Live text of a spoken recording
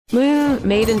Written,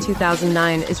 made in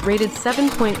 2009, is rated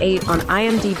 7.8 on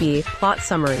IMDB. Plot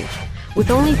summary.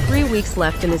 With only 3 weeks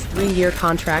left in his 3-year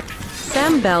contract,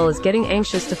 Sam Bell is getting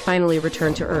anxious to finally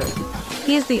return to Earth.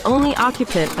 He is the only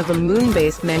occupant of a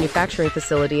moon-based manufacturing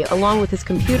facility along with his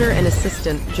computer and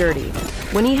assistant, Gertie.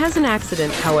 When he has an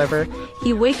accident, however,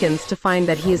 he wakens to find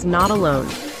that he is not alone.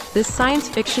 This science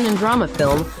fiction and drama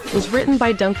film was written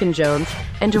by Duncan Jones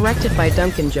and directed by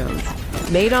Duncan Jones.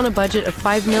 Made on a budget of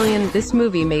 $5 million, this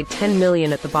movie made $10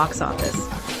 million at the box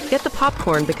office. Get the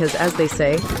popcorn because, as they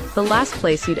say, the last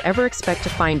place you'd ever expect to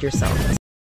find yourself.